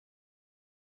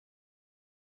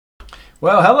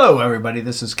Well, hello everybody.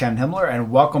 This is Ken Himmler, and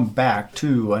welcome back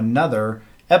to another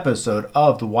episode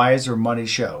of the Wiser Money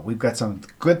Show. We've got some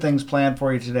good things planned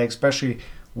for you today, especially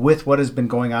with what has been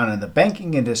going on in the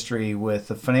banking industry, with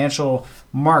the financial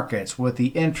markets, with the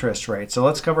interest rate. So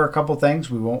let's cover a couple things.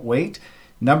 We won't wait.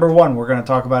 Number one, we're going to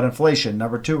talk about inflation.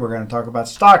 Number two, we're going to talk about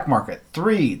stock market.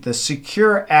 Three, the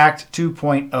Secure Act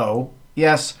 2.0.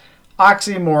 Yes,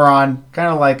 oxymoron,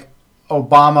 kind of like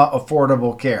Obama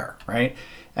Affordable Care, right?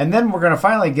 And then we're going to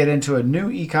finally get into a new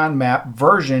econ map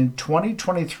version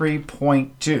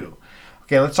 2023.2.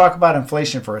 Okay, let's talk about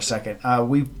inflation for a second.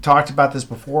 We've talked about this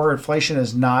before. Inflation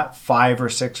is not 5 or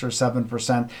 6 or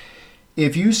 7%.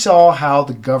 If you saw how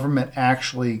the government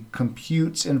actually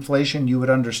computes inflation, you would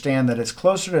understand that it's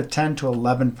closer to 10 to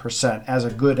 11% as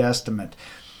a good estimate.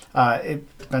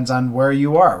 It depends on where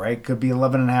you are, right? It could be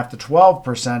 11.5 to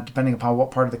 12%, depending upon what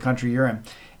part of the country you're in.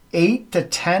 8 to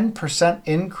 10%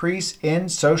 increase in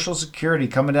Social Security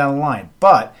coming down the line.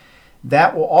 But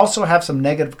that will also have some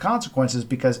negative consequences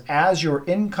because as your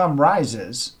income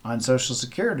rises on Social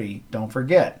Security, don't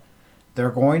forget,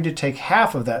 they're going to take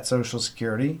half of that Social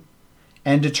Security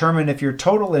and determine if your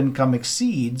total income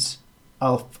exceeds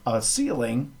a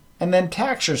ceiling and then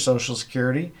tax your Social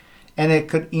Security, and it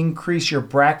could increase your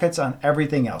brackets on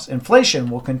everything else. Inflation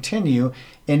will continue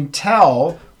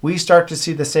until we start to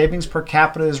see the savings per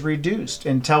capita is reduced,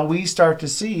 until we start to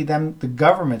see the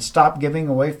government stop giving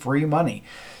away free money.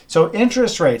 So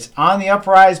interest rates on the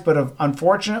uprise, but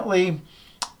unfortunately,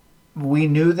 we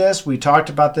knew this. We talked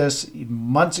about this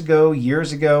months ago,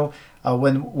 years ago,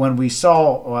 when we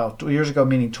saw, well, 2 years ago,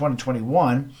 meaning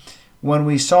 2021, when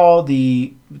we saw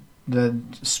the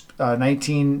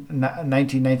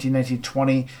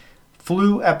 1920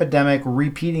 flu epidemic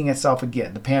repeating itself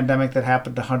again, the pandemic that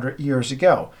happened 100 years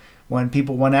ago. When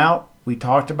people went out, we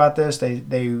talked about this,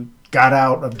 they got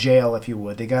out of jail, if you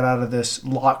would. They got out of this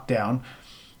lockdown,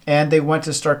 and they went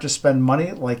to start to spend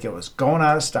money like it was going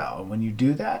out of style. And when you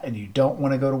do that and you don't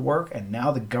want to go to work, and now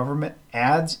the government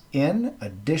adds in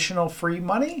additional free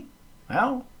money,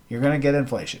 well, you're going to get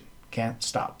inflation. Can't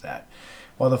stop that.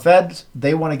 Well, the Feds,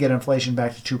 they want to get inflation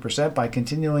back to 2% by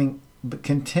continuing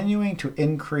to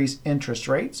increase interest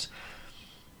rates.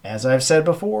 As I've said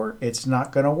before, it's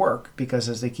not going to work because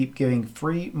as they keep giving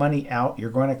free money out,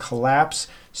 you're going to collapse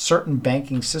certain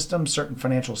banking systems, certain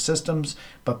financial systems,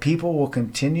 but people will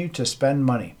continue to spend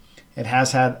money. It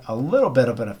has had a little bit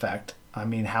of an effect. I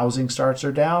mean, housing starts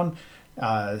are down.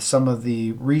 Some of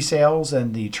the resales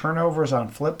and the turnovers on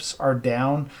flips are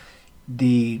down.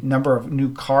 The number of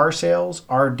new car sales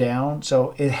are down.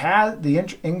 So it has the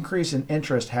increase in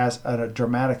interest has a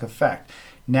dramatic effect.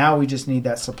 Now we just need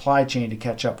that supply chain to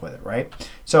catch up with it, right?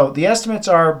 So the estimates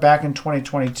are back in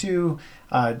 2022,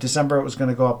 December it was going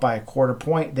to go up by a quarter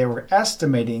point. They were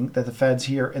estimating that the Feds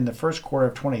here in the first quarter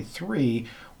of 23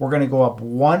 were going to go up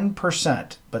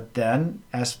 1%. But then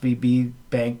SVB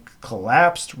Bank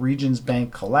collapsed, Regions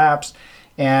Bank collapsed,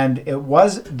 and it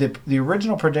was the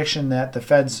original prediction that the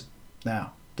Feds,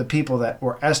 now the people that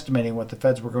were estimating what the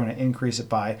Feds were going to increase it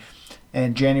by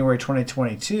in January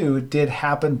 2022 did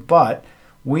happen, but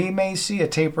we may see a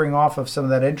tapering off of some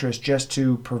of that interest just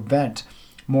to prevent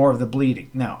more of the bleeding.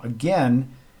 Now,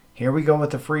 again, here we go with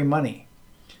the free money.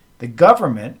 The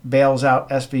government bails out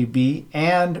SVB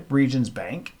and Regions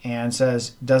Bank and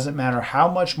says, doesn't matter how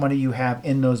much money you have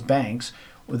in those banks,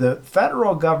 the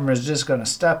federal government is just going to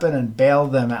step in and bail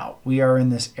them out. We are in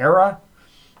this era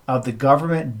of the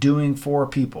government doing for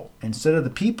people instead of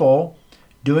the people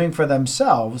doing for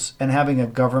themselves and having a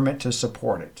government to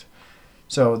support it.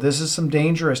 So this is some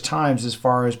dangerous times as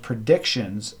far as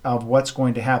predictions of what's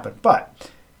going to happen. But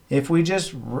if we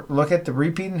just look at the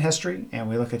repeat in history and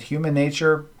we look at human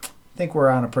nature, I think we're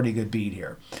on a pretty good beat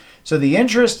here. So the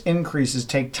interest increases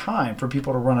take time for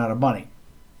people to run out of money.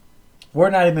 We're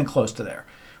not even close to there.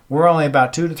 We're only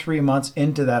about 2 to 3 months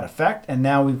into that effect, and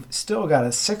now we've still got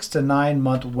a 6 to 9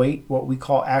 month wait, what we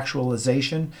call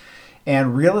actualization,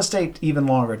 and real estate even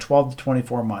longer, 12 to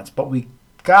 24 months. But we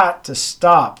got to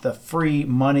stop the free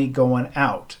money going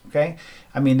out, okay?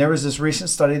 I mean, there was this recent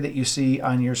study that you see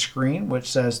on your screen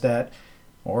which says that,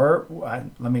 or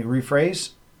let me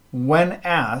rephrase, when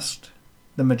asked,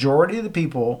 the majority of the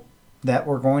people that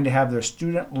were going to have their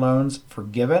student loans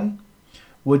forgiven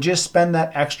would just spend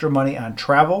that extra money on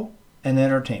travel and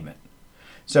entertainment.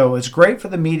 So it's great for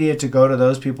the media to go to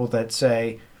those people that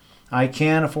say, I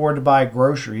can't afford to buy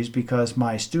groceries because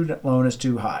my student loan is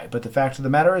too high. But the fact of the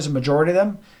matter is, a majority of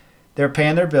them, they're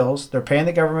paying their bills, they're paying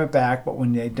the government back, but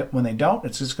when they don't,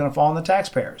 it's just going to fall on the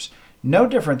taxpayers. No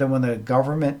different than when the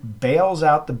government bails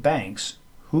out the banks.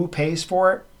 Who pays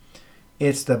for it?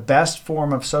 It's the best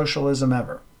form of socialism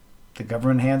ever. The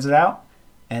government hands it out,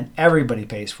 and everybody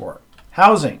pays for it.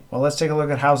 Housing. Well, let's take a look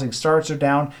at housing starts are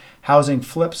down. Housing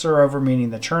flips are over, meaning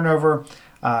the turnover.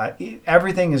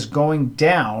 Everything is going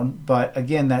down, but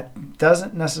again, that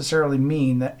doesn't necessarily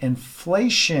mean that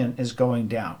inflation is going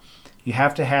down. You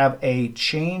have to have a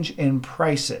change in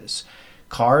prices.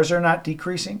 Cars are not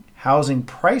decreasing. Housing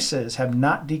prices have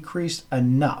not decreased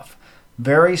enough.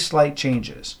 Very slight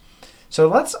changes.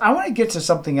 So I want to get to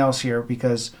something else here,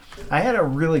 because I had a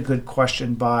really good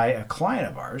question by a client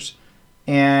of ours.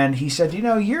 And he said,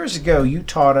 years ago you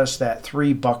taught us that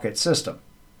 3-bucket system.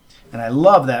 And I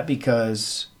love that,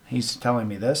 because he's telling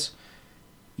me this.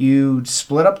 You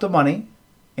split up the money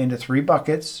into 3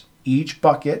 buckets. Each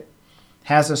bucket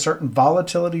has a certain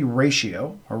volatility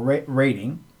ratio or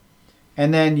rating.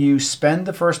 And then you spend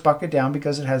the first bucket down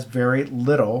because it has very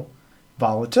little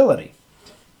volatility.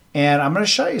 And I'm going to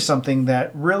show you something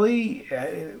that really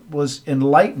was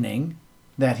enlightening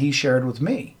that he shared with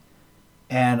me.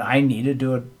 And I needed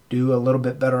to do a little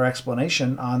bit better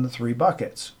explanation on the 3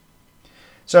 buckets.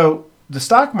 So the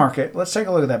stock market, let's take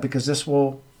a look at that, because this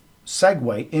will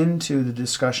segue into the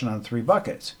discussion on 3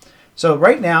 buckets. So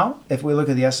right now, if we look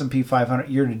at the S&P 500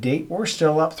 year to date, we're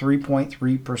still up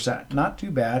 3.3%. Not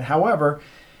too bad. However,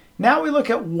 now we look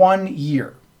at 1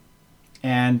 year.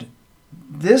 And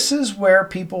this is where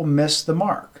people miss the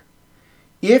mark.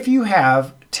 If you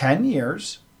have 10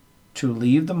 years to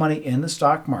leave the money in the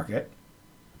stock market,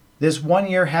 this 1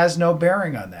 year has no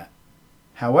bearing on that.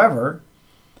 However,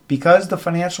 because the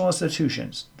financial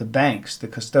institutions, the banks, the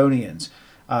custodians,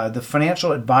 the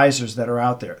financial advisors that are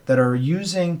out there that are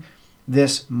using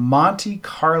this Monte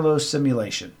Carlo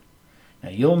simulation. Now,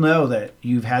 you'll know that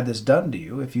you've had this done to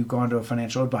you if you've gone to a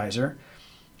financial advisor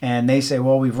and they say,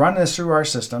 well, we've run this through our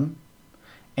system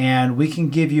and we can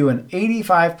give you an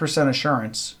 85%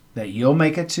 assurance that you'll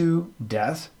make it to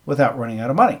death without running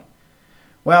out of money.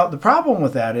 Well, the problem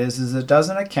with that is it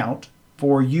doesn't account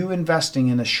for you investing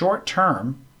in the short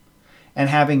term and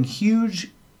having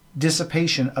huge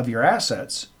dissipation of your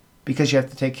assets because you have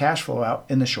to take cash flow out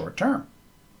in the short term.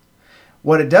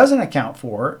 What it doesn't account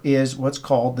for is what's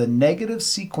called the negative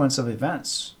sequence of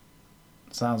events.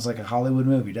 Sounds like a Hollywood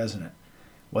movie, doesn't it?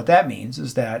 What that means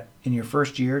is that in your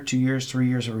first year, 2 years, 3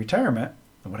 years of retirement,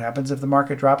 what happens if the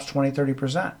market drops 20,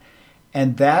 30%?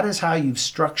 And that is how you've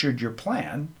structured your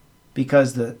plan,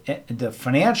 because the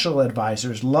financial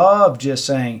advisors love just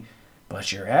saying,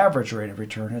 but your average rate of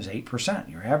return is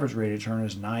 8%. Your average rate of return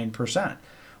is 9%.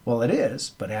 Well, it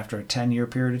is, but after a 10-year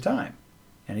period of time.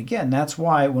 And again, that's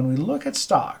why when we look at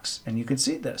stocks, and you can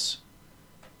see this,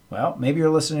 well, maybe you're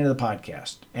listening to the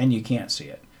podcast and you can't see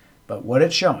it. But what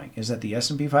it's showing is that the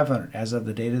S&P 500, as of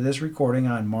the date of this recording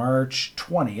on March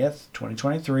 20th,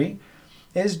 2023,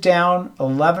 is down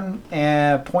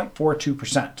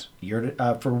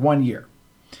 11.42% for 1 year.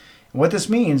 And what this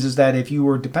means is that if you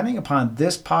were depending upon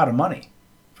this pot of money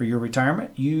for your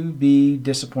retirement, you'd be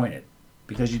disappointed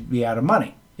because you'd be out of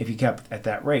money if you kept at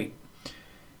that rate.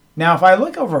 Now, if I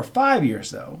look over 5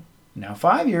 years, though,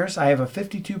 5 years, I have a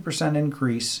 52%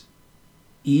 increase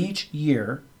each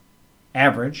year,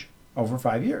 average, over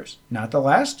 5 years. Not the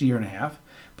last year and a half,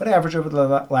 but average over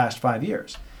the last 5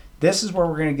 years. This is where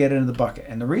we're going to get into the bucket.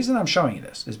 And the reason I'm showing you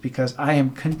this is because I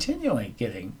am continually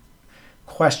getting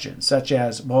questions such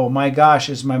as, well, my gosh,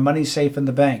 is my money safe in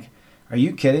the bank? Are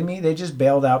you kidding me? They just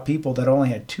bailed out people that only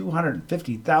had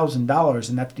 $250,000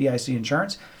 in FDIC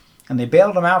insurance, and they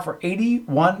bailed them out for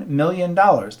 $81 million.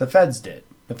 The feds did,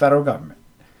 the federal government.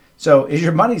 So is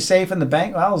your money safe in the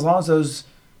bank? Well, as long as those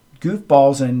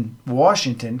goofballs in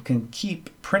Washington can keep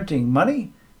printing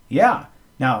money, yeah.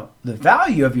 Now, the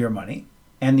value of your money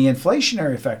and the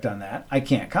inflationary effect on that, I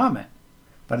can't comment.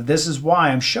 But this is why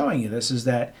I'm showing you this, is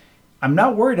that I'm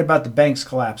not worried about the banks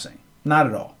collapsing. Not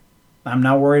at all. I'm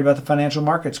not worried about the financial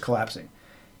markets collapsing.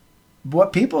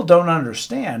 What people don't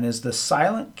understand is the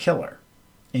silent killer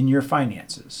in your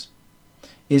finances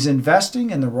is investing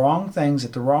in the wrong things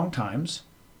at the wrong times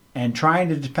and trying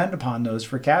to depend upon those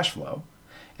for cash flow.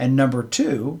 And number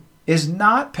 2 is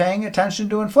not paying attention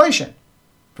to inflation.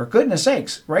 For goodness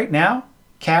sakes, right now,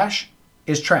 cash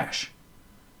is trash.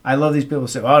 I love these people who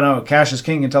say, oh no, cash is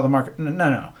king until the market.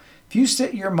 No. If you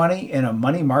sit your money in a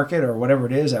money market or whatever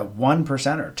it is at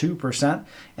 1% or 2%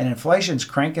 and inflation's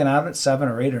cranking out at 7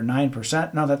 or 8 or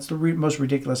 9%, no, that's the most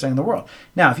ridiculous thing in the world.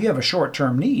 Now, if you have a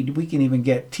short-term need, we can even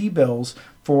get T-bills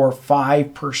for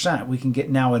 5%. We can get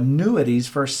now annuities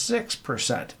for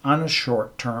 6% on a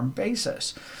short-term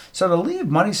basis. So to leave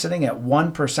money sitting at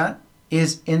 1%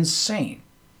 is insane.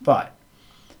 But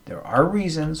there are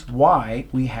reasons why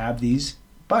we have these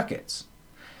buckets.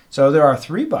 So there are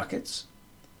 3 buckets.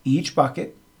 Each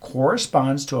bucket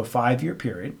corresponds to a 5-year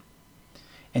period,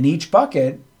 and each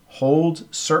bucket holds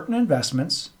certain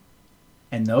investments,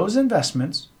 and those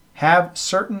investments have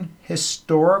certain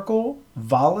historical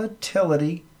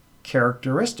volatility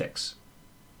characteristics.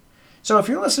 So if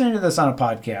you're listening to this on a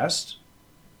podcast,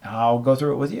 I'll go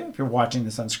through it with you. If you're watching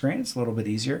this on screen, it's a little bit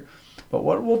easier. But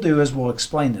what we'll do is we'll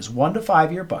explain this 1 to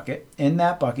 5 year bucket. In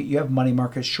that bucket, you have money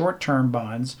market short-term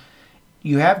bonds,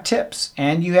 you have TIPS,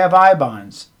 and you have I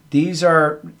bonds. These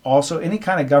are also any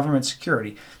kind of government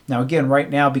security. Now, again, right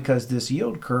now, because this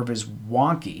yield curve is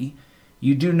wonky,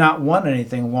 you do not want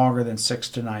anything longer than 6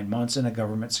 to 9 months in a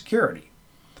government security.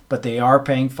 But they are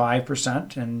paying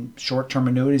 5%, and short-term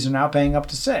annuities are now paying up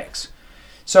to 6%.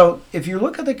 So if you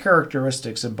look at the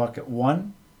characteristics in bucket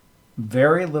 1,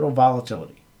 very little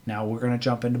volatility. Now we're going to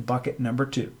jump into bucket number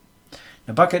 2.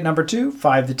 Now bucket number 2,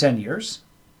 5 to 10 years.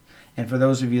 And for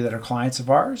those of you that are clients of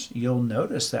ours, you'll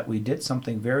notice that we did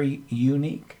something very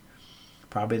unique.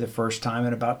 Probably the first time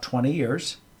in about 20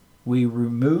 years, we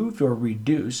removed or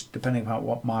reduced, depending upon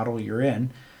what model you're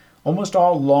in, almost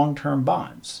all long-term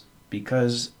bonds,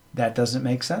 because that doesn't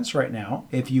make sense right now.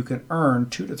 If you can earn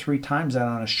 2 to 3 times that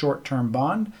on a short-term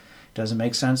bond, it doesn't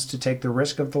make sense to take the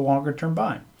risk of the longer-term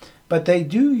bond. But they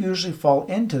do usually fall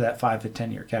into that 5 to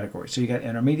 10 year category. So you got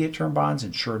intermediate term bonds,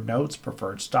 insured notes,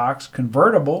 preferred stocks,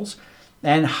 convertibles,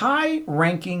 and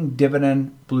high-ranking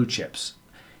dividend blue chips.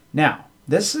 Now,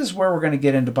 this is where we're going to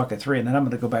get into bucket 3, and then I'm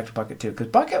going to go back to bucket 2, because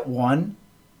bucket 1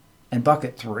 and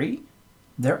bucket 3,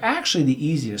 they're actually the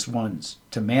easiest ones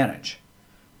to manage.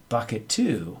 Bucket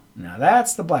 2, now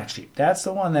that's the black sheep. That's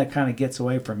the one that kind of gets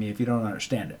away from you if you don't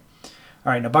understand it.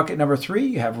 All right, now bucket number 3,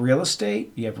 you have real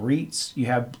estate, you have REITs, you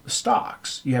have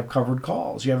stocks, you have covered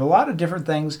calls. You have a lot of different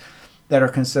things that are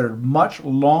considered much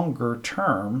longer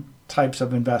term types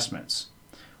of investments.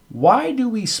 Why do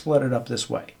we split it up this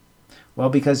way? Well,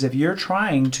 because if you're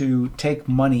trying to take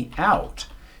money out,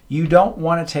 you don't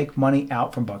want to take money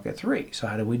out from bucket 3. So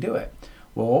how do we do it?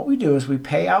 Well, what we do is we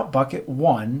pay out bucket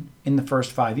 1 in the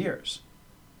first 5 years.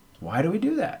 Why do we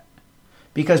do that?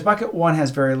 Because bucket 1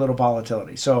 has very little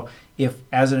volatility. So if,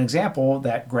 as an example,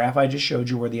 that graph I just showed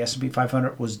you where the S&P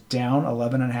 500 was down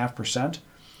 11.5%,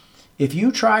 if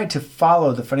you tried to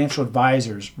follow the financial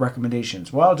advisor's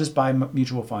recommendations, well, just buy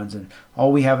mutual funds and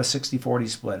we have a 60-40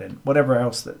 split and whatever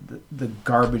else the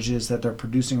garbage is that they're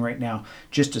producing right now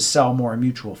just to sell more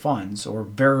mutual funds or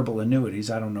variable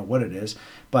annuities, I don't know what it is,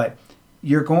 but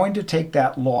you're going to take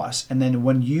that loss. And then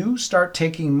when you start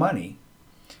taking money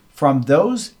from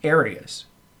those areas,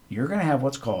 you're going to have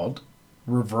what's called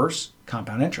reverse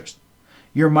compound interest.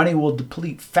 Your money will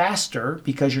deplete faster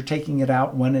because you're taking it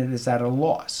out when it is at a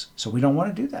loss. So we don't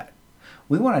want to do that.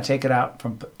 We want to take it out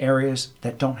from areas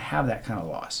that don't have that kind of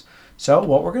loss. So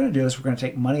what we're going to do is we're going to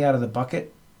take money out of the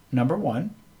bucket number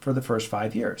 1 for the first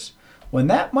 5 years. When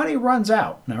that money runs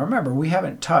out, now remember, we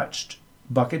haven't touched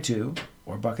bucket 2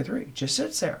 or bucket 3. It just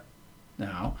sits there.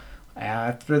 Now,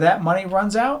 after that money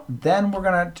runs out, then we're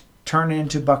going to turn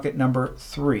into bucket number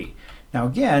 3. Now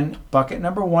again, bucket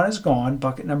number 1 is gone,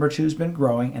 bucket number 2 has been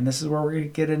growing, and this is where we're going to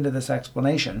get into this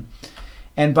explanation.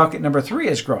 And bucket number 3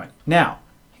 is growing. Now,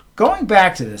 going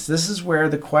back to this is where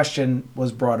the question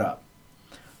was brought up.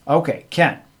 Okay,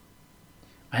 Ken,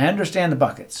 I understand the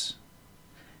buckets.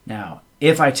 Now,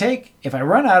 if I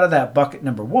run out of that bucket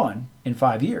number 1 in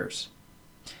 5 years,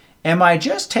 am I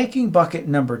just taking bucket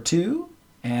number 2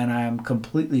 and I'm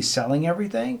completely selling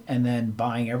everything and then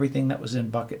buying everything that was in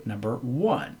bucket number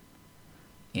 1?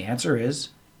 The answer is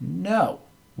no.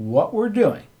 What we're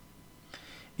doing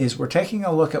is we're taking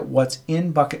a look at what's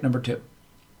in bucket number 2.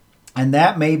 And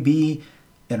that may be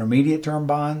intermediate term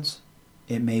bonds.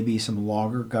 It may be some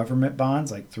longer government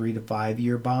bonds, like 3 to 5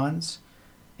 year bonds.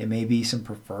 It may be some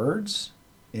preferreds.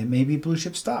 It may be blue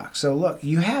chip stocks. So look,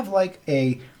 you have like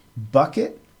a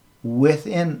bucket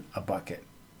within a bucket.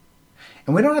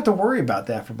 And we don't have to worry about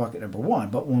that for bucket number 1.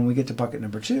 But when we get to bucket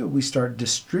number 2, we start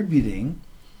distributing.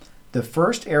 The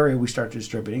first area we start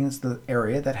distributing is the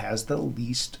area that has the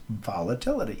least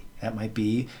volatility. That might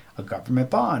be a government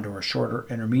bond or a shorter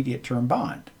intermediate term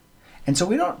bond. And so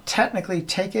we don't technically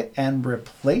take it and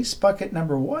replace bucket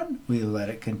number 1. We let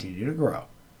it continue to grow.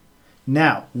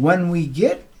 Now, when we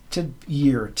get to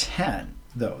year 10,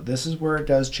 though, this is where it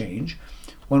does change.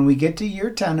 When we get to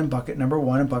year 10 and bucket number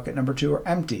 1 and bucket number 2 are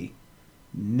empty,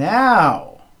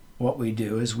 now what we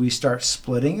do is we start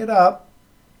splitting it up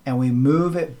and we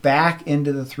move it back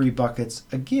into the 3 buckets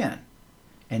again.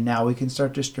 And now we can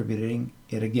start distributing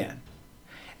it again.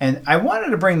 And I wanted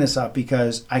to bring this up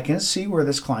because I can see where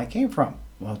this client came from.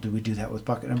 Well, do we do that with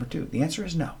bucket number 2? The answer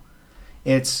is no.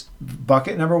 It's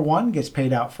bucket number 1 gets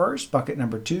paid out first. Bucket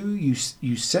number 2,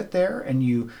 you sit there and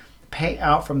you pay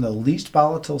out from the least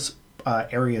volatile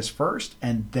areas first,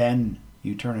 and then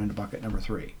you turn into bucket number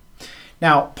 3.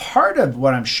 Now, part of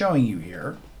what I'm showing you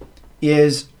here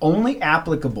is only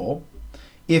applicable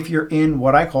if you're in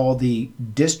what I call the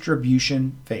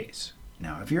distribution phase.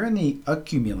 Now, if you're in the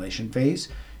accumulation phase,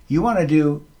 you want to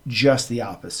do just the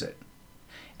opposite.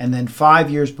 And then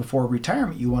 5 years before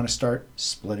retirement, you want to start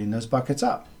splitting those buckets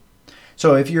up.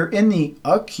 So if you're in the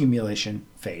accumulation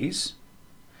phase,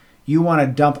 you want to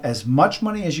dump as much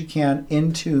money as you can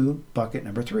into bucket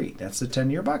number 3. That's the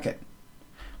 10-year bucket.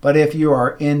 But if you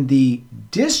are in the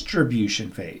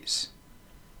distribution phase,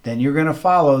 then you're going to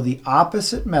follow the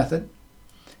opposite method,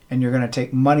 and you're going to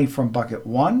take money from bucket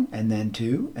 1 and then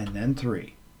 2 and then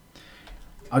 3.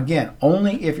 Again,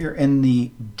 only if you're in the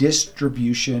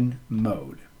distribution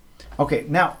mode. Okay,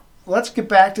 now let's get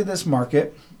back to this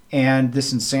market and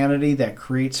this insanity that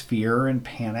creates fear and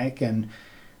panic and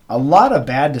a lot of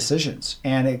bad decisions.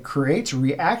 And it creates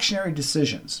reactionary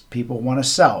decisions. People want to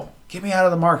sell. Get me out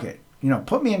of the market.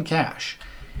 Put me in cash.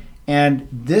 And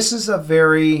this is a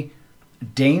very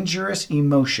dangerous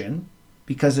emotion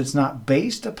because it's not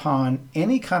based upon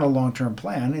any kind of long-term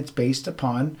plan. It's based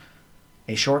upon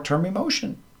a short-term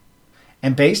emotion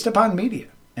and based upon media.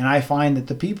 And I find that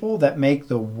the people that make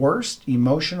the worst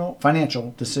emotional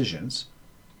financial decisions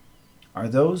are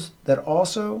those that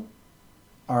also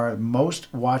are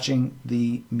most watching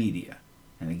the media.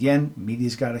 And again,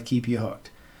 media's got to keep you hooked.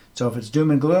 So if it's doom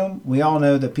and gloom, we all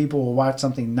know that people will watch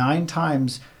something 9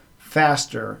 times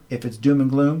faster if it's doom and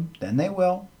gloom than they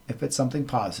will if it's something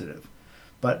positive.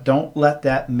 But don't let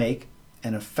that make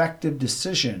an effective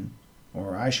decision,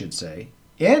 or I should say,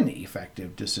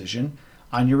 ineffective decision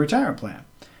on your retirement plan.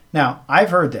 Now, I've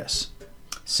heard this.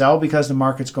 Sell because the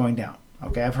market's going down.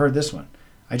 Okay, I've heard this one.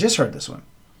 I just heard this one.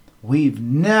 We've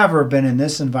never been in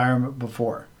this environment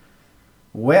before.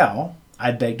 Well,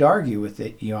 I'd beg to argue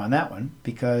with you on that one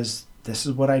because this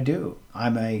is what I do.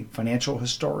 I'm a financial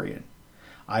historian.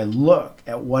 I look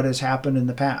at what has happened in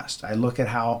the past. I look at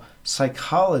how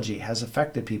psychology has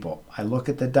affected people. I look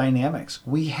at the dynamics.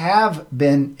 We have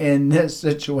been in this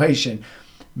situation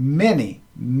many,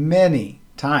 many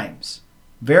times.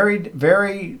 Very,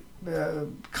 very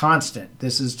constant.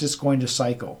 This is just going to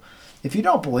cycle. If you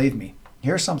don't believe me,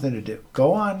 here's something to do.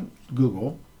 Go on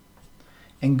Google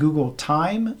and Google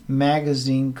Time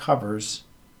magazine covers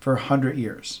for 100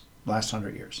 years, last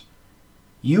 100 years.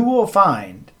 You will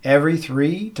find every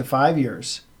 3 to 5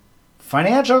 years,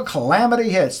 financial calamity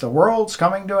hits, the world's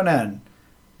coming to an end.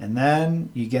 And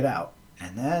then you get out.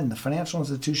 And then the financial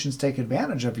institutions take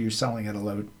advantage of you selling at a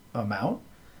low amount.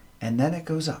 And then it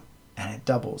goes up. And it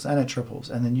doubles. And it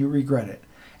triples. And then you regret it.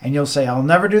 And you'll say, I'll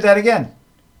never do that again.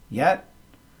 Yet,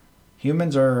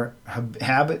 humans are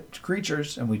habit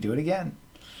creatures. And we do it again.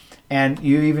 And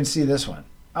you even see this one.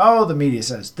 Oh, the media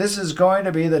says, this is going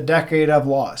to be the decade of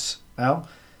loss. Well,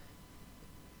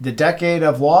 the decade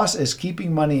of loss is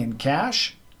keeping money in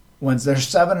cash when there's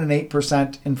 7 and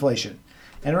 8% inflation.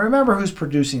 And remember who's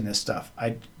producing this stuff.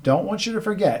 I don't want you to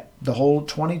forget the whole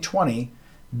 2020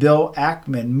 Bill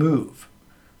Ackman move,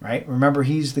 right? Remember,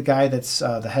 he's the guy that's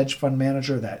the hedge fund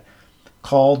manager that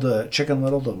called Chicken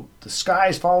Little, the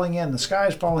sky's falling in, the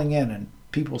sky's falling in, and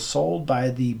people sold by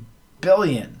the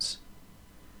billions.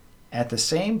 At the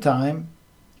same time,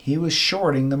 he was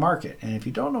shorting the market. And if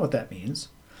you don't know what that means,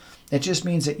 it just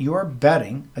means that you're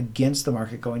betting against the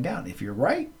market going down. If you're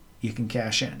right, you can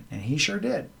cash in. And he sure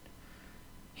did.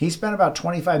 He spent about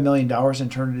 $25 million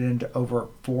and turned it into over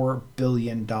 $4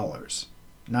 billion.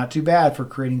 Not too bad for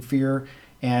creating fear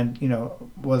and,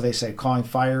 what do they say, calling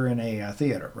fire in a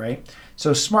theater, right?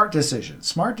 So smart decisions.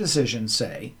 Smart decisions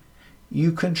say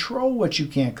you control what you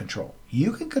can't control.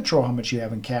 You can control how much you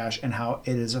have in cash and how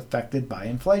it is affected by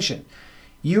inflation.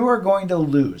 You are going to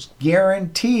lose,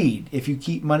 guaranteed, if you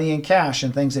keep money in cash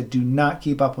and things that do not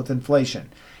keep up with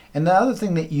inflation. And the other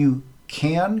thing that you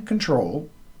can control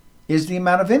is the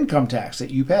amount of income tax that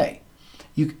you pay.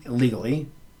 You legally,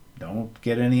 don't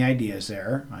get any ideas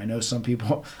there. I know some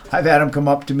people, I've had them come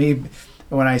up to me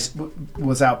when I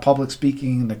was out public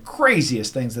speaking, the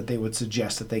craziest things that they would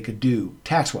suggest that they could do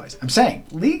tax-wise. I'm saying,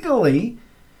 legally,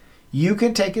 you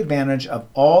can take advantage of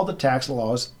all the tax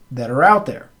laws that are out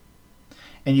there.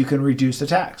 And you can reduce the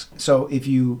tax. So if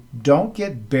you don't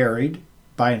get buried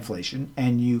by inflation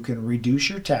and you can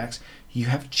reduce your tax, you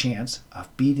have a chance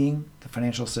of beating the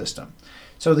financial system.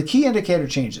 So the key indicator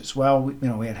changes. Well,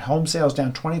 we had home sales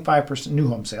down 25%, new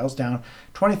home sales down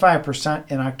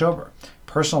 25% in October.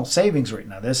 Personal savings rate.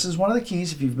 Now, this is one of the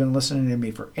keys if you've been listening to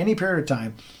me for any period of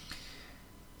time.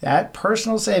 That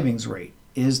personal savings rate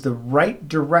is the right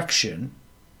direction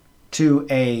to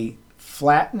a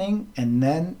flattening and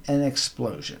then an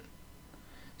explosion.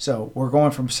 So we're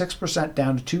going from 6%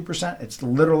 down to 2%. It's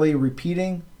literally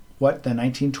repeating what the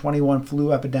 1921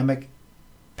 flu epidemic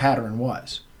pattern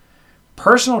was.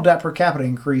 Personal debt per capita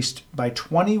increased by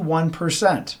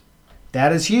 21%.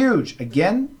 That is huge.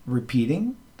 Again,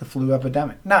 repeating the flu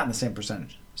epidemic. Not in the same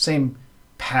percentage, same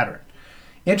pattern.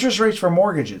 Interest rates for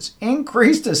mortgages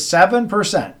increased to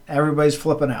 7%. Everybody's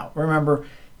flipping out. Remember,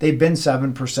 they've been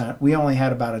 7%. We only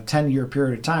had about a 10-year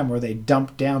period of time where they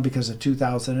dumped down because of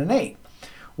 2008.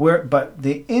 But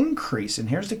the increase, and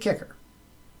here's the kicker,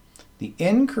 the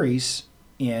increase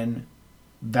in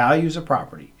values of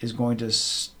property is going to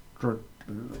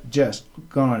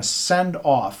send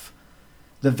off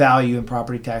the value in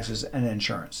property taxes and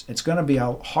insurance. It's going to be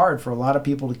hard for a lot of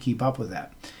people to keep up with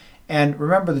that. And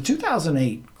remember, the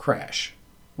 2008 crash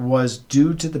was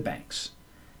due to the banks.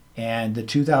 And the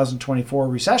 2024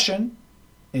 recession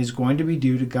is going to be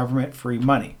due to government free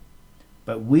money.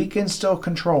 But we can still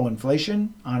control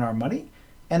inflation on our money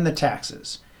and the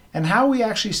taxes and how we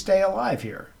actually stay alive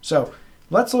here. So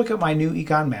let's look at my new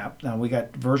econ map. Now we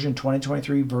got version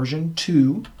 2023, version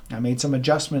 2. I made some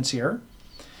adjustments here.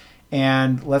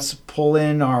 And let's pull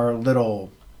in our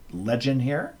little legend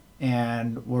here.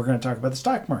 And we're going to talk about the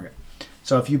stock market.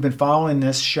 So if you've been following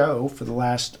this show for the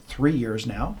last 3 years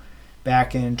now,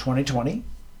 back in 2020,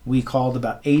 we called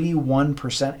about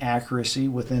 81% accuracy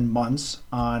within months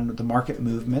on the market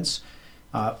movements.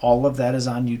 All of that is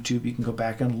on YouTube. You can go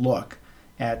back and look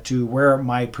to where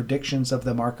my predictions of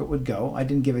the market would go. I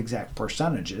didn't give exact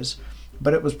percentages,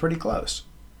 but it was pretty close.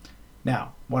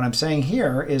 Now, what I'm saying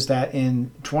here is that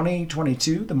in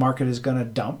 2022, the market is going to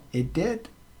dump. It did.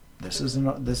 This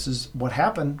is what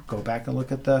happened. Go back and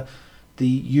look at the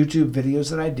YouTube videos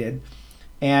that I did.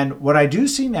 And what I do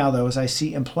see now, though, is I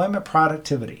see employment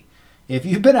productivity. If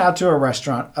you've been out to a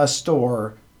restaurant, a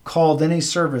store, called any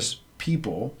service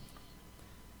people,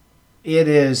 it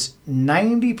is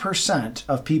 90%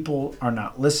 of people are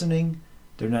not listening.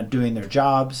 They're not doing their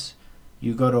jobs.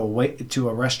 You go to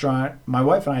a restaurant. My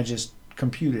wife and I just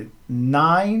computed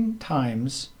 9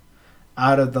 times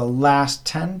out of the last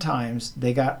 10 times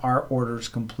they got our orders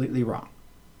completely wrong.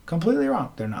 Completely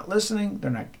wrong. They're not listening.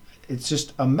 It's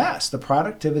just a mess. The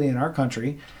productivity in our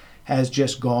country has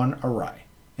just gone awry.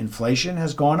 Inflation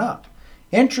has gone up.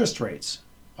 Interest rates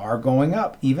are going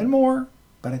up even more,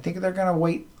 but I think they're going to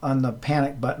wait on the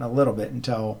panic button a little bit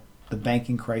until the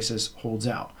banking crisis holds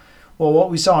out. Well, what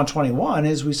we saw in 21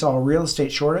 is we saw a real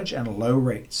estate shortage and low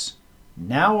rates.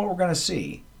 Now what we're going to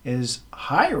see is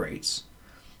high rates,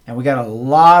 and we got a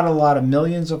lot of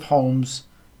millions of homes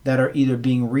that are either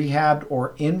being rehabbed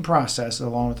or in process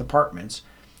along with apartments,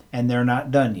 and they're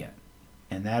not done yet.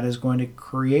 And that is going to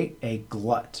create a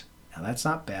glut. Now that's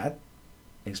not bad,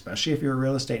 especially if you're a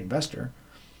real estate investor,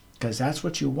 because that's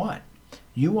what you want.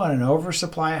 You want an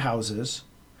oversupply of houses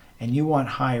and you want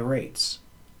high rates,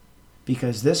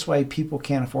 because this way people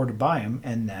can't afford to buy them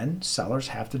and then sellers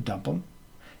have to dump them.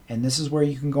 And this is where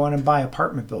you can go in and buy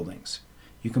apartment buildings.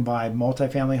 You can buy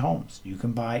multifamily homes. You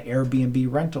can buy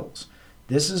Airbnb rentals.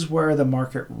 This is where the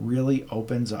market really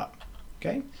opens up.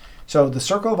 Okay? So the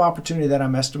circle of opportunity that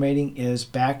I'm estimating is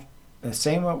back the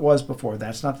same it was before.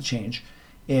 That's not the change.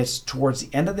 It's towards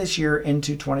the end of this year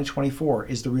into 2024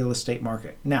 is the real estate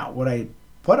market. Now, what I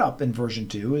put up in version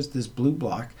 2 is this blue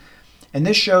block, and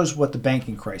this shows what the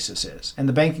banking crisis is. And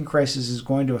the banking crisis is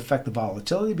going to affect the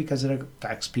volatility because it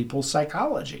affects people's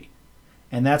psychology.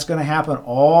 And that's going to happen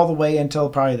all the way until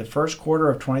probably the first quarter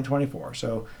of 2024.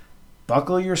 So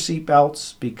buckle your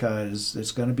seatbelts, because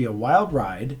it's going to be a wild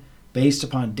ride based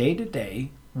upon day to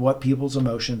day what people's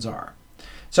emotions are.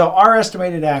 So our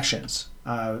estimated actions.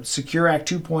 Secure Act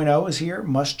 2.0 is here,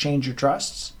 must change your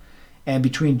trusts. And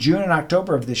between June and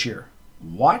October of this year,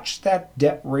 watch that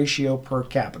debt ratio per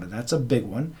capita. That's a big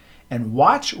one. And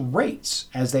watch rates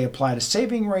as they apply to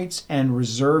saving rates and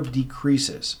reserve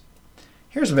decreases.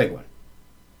 Here's a big one.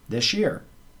 This year,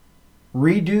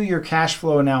 redo your cash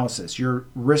flow analysis, your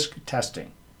risk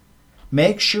testing.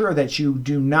 Make sure that you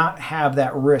do not have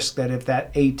that risk that if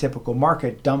that atypical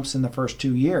market dumps in the first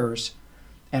 2 years,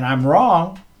 and I'm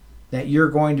wrong, that you're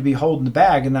going to be holding the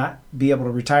bag and not be able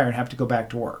to retire and have to go back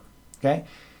to work. Okay?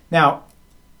 Now,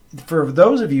 for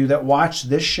those of you that watched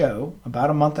this show about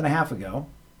a month and a half ago,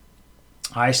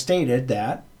 I stated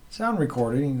that, it's on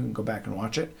recording, you can go back and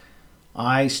watch it,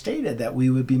 I stated that we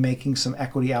would be making some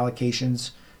equity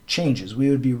allocations changes. We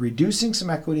would be reducing some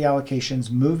equity allocations,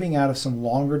 moving out of some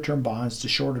longer-term bonds to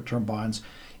shorter-term bonds,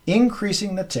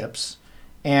 increasing the tips,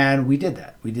 and we did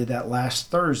that. We did that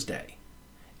last Thursday.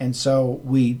 And so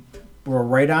we we're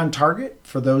right on target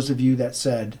for those of you that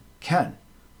said, Ken,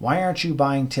 why aren't you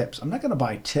buying tips? I'm not going to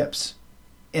buy tips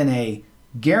in a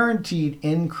guaranteed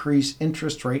increase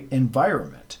interest rate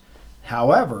environment.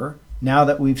 However, now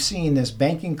that we've seen this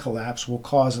banking collapse will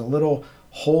cause a little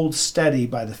hold steady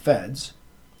by the feds,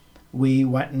 we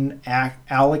went and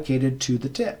allocated to the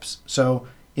tips. So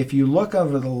if you look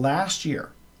over the last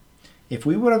year, if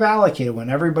we would have allocated when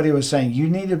everybody was saying you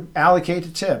need to allocate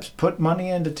to tips, put money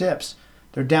into tips,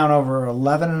 they're down over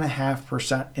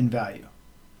 11.5% in value.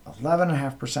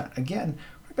 11.5%. Again,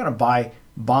 we're going to buy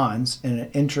bonds in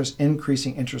an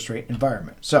increasing interest rate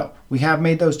environment. So we have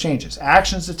made those changes.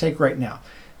 Actions to take right now.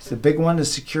 The big one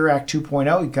is Secure Act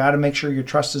 2.0. You got to make sure your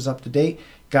trust is up to date.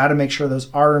 Got to make sure those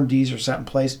RMDs are set in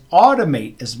place.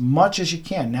 Automate as much as you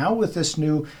can. Now with this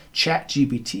new chat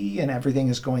GPT and everything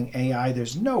is going AI,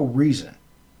 there's no reason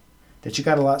that you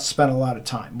got to spend a lot of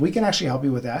time. We can actually help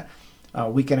you with that.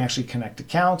 We can actually connect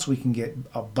accounts. We can get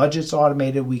budgets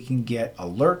automated. We can get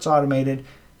alerts automated.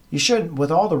 You shouldn't,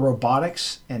 with all the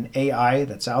robotics and AI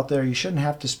that's out there, you shouldn't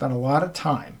have to spend a lot of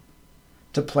time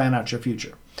to plan out your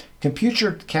future. Compute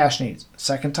your cash needs.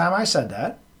 Second time I said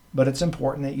that, but it's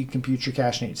important that you compute your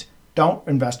cash needs. Don't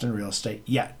invest in real estate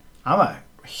yet. I'm a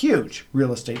huge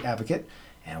real estate advocate,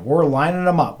 and we're lining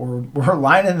them up. We're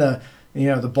lining the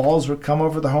balls would come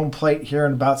over the home plate here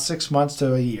in about 6 months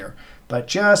to a year, but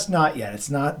just not yet. It's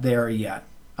not there yet.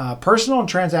 Personal and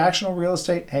transactional real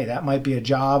estate, hey, that might be a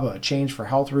job, a change for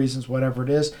health reasons, whatever it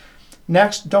is.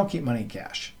 Next, don't keep money in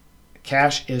cash.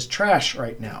 Cash is trash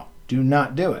right now. Do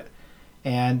not do it.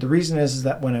 And the reason is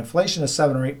that when inflation is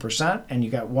 7 or 8% and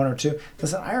you got 1 or 2,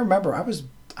 listen, I remember I was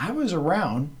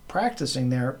around practicing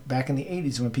there back in the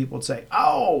 80s when people would say,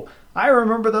 oh, I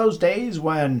remember those days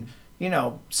when,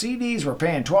 CDs were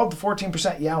paying 12 to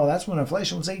 14%. Yeah, well, that's when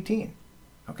inflation was 18.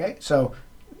 Okay, so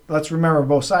let's remember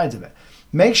both sides of it.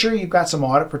 Make sure you've got some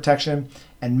audit protection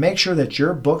and make sure that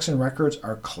your books and records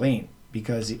are clean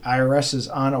because the IRS is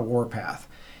on a warpath.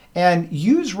 And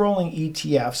use rolling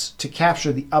ETFs to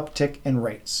capture the uptick in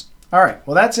rates. All right,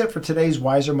 well, that's it for today's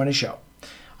Wiser Money Show.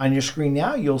 On your screen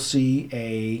now, you'll see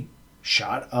a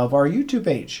shot of our YouTube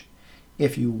page.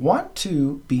 If you want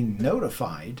to be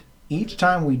notified each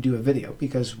time we do a video,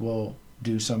 because we'll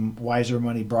do some Wiser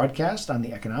Money broadcast on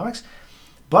the economics,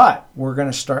 but we're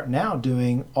going to start now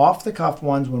doing off-the-cuff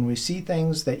ones when we see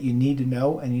things that you need to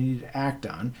know and you need to act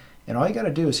on. And all you got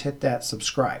to do is hit that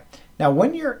subscribe. Now,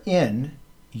 when you're in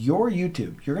your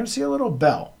YouTube, you're going to see a little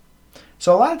bell.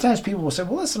 So a lot of times people will say,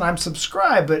 well, listen, I'm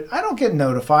subscribed, but I don't get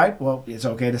notified. Well, it's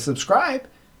okay to subscribe,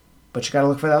 but you got to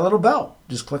look for that little bell.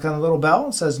 Just click on the little bell.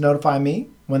 It says notify me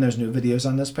when there's new videos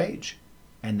on this page,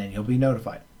 and then you'll be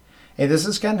notified. Hey, this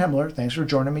is Ken Himmler. Thanks for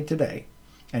joining me today.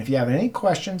 And if you have any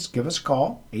questions, give us a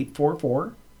call,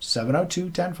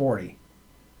 844-702-1040.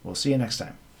 We'll see you next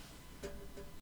time.